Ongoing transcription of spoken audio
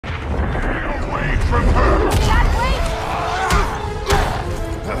from her! Dad, wait!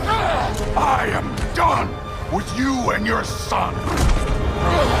 I am done with you and your son!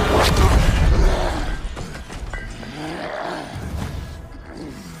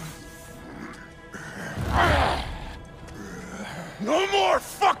 No more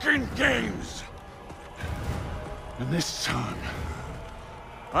fucking games! And this time,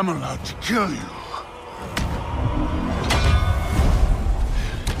 I'm allowed to kill you.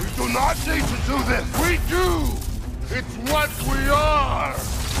 We do not need to do this! We do! It's what we are!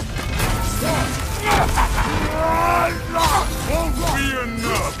 Won't be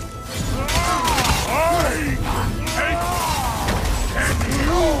enough! I hate and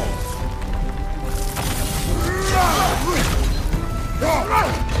you!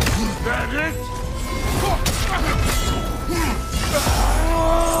 That it?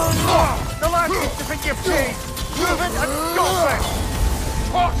 The lad needs to think you've changed. Move it and stop it!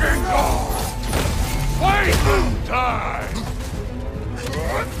 Talking dog! Wait and die!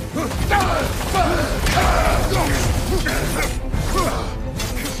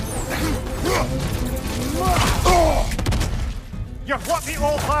 You're what the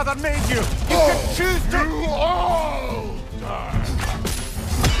All-Father made you! You can choose to... You all die!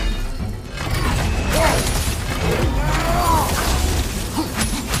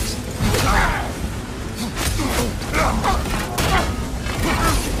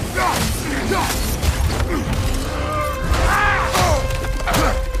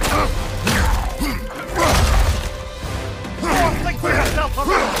 Don't think for yourself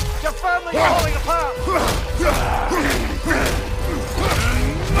around! Your family's falling apart!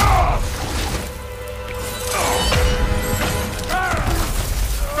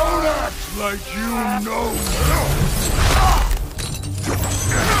 Don't act like you know!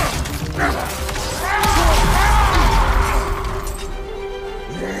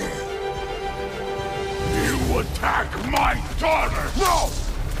 You attack my daughter! No!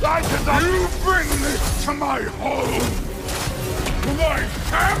 I did not... You bring this to my home! To my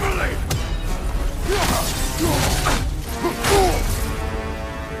family!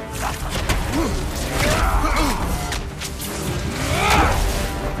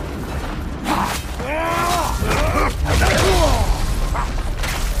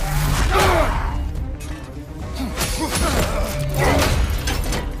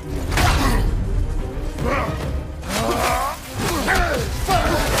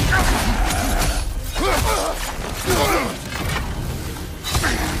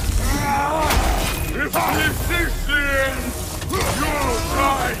 If this ends, you'll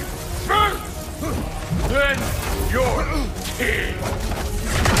die first! Then you're king!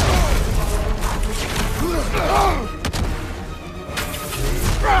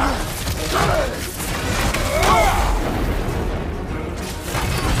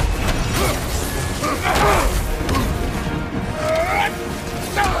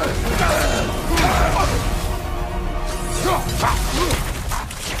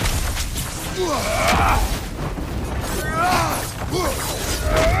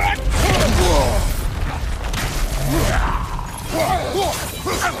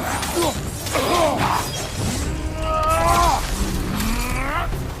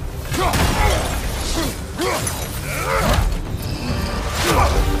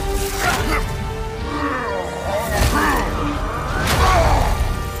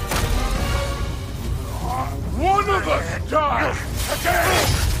 One of us dies again!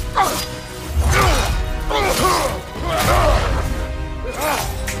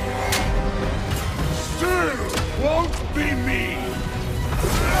 Still won't be me!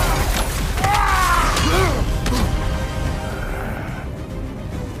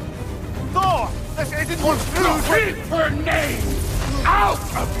 Thor! This isn't what Keep her name out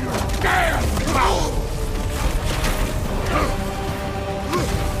of your damn mouth!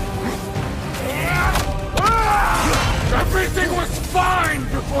 Everything was fine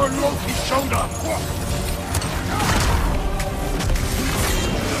before Loki showed up!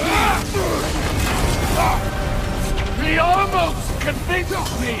 He almost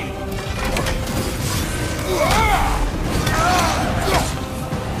convinced me!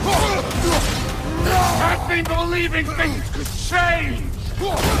 Had me believing things could change!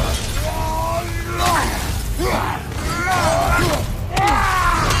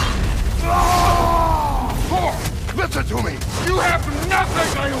 Listen to me! You have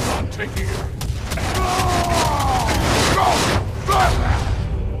nothing I want to hear!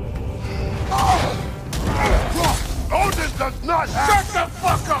 Odin does not have... Shut the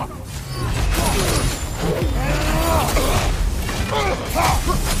fuck up!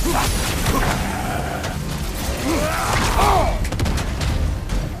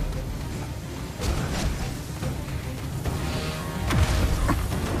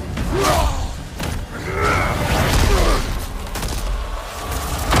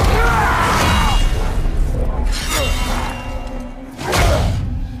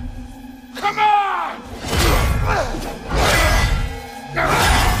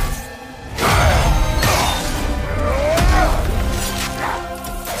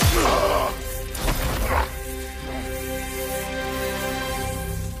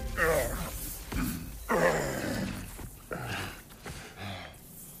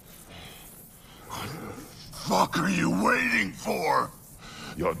 fuck are you waiting for?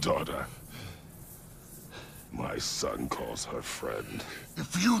 Your daughter. My son calls her friend.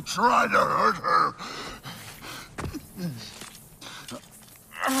 If you try to hurt her...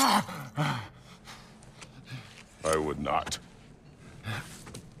 I would not.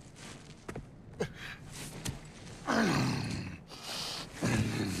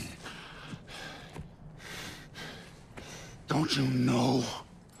 Don't you know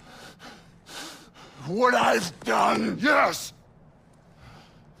what I've done? Yes!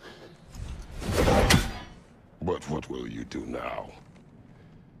 But what will you do now?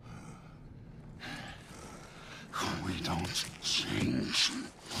 We don't change.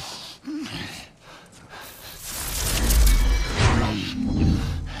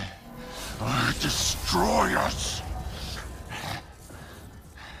 Destroy us.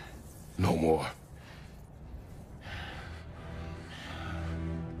 No more.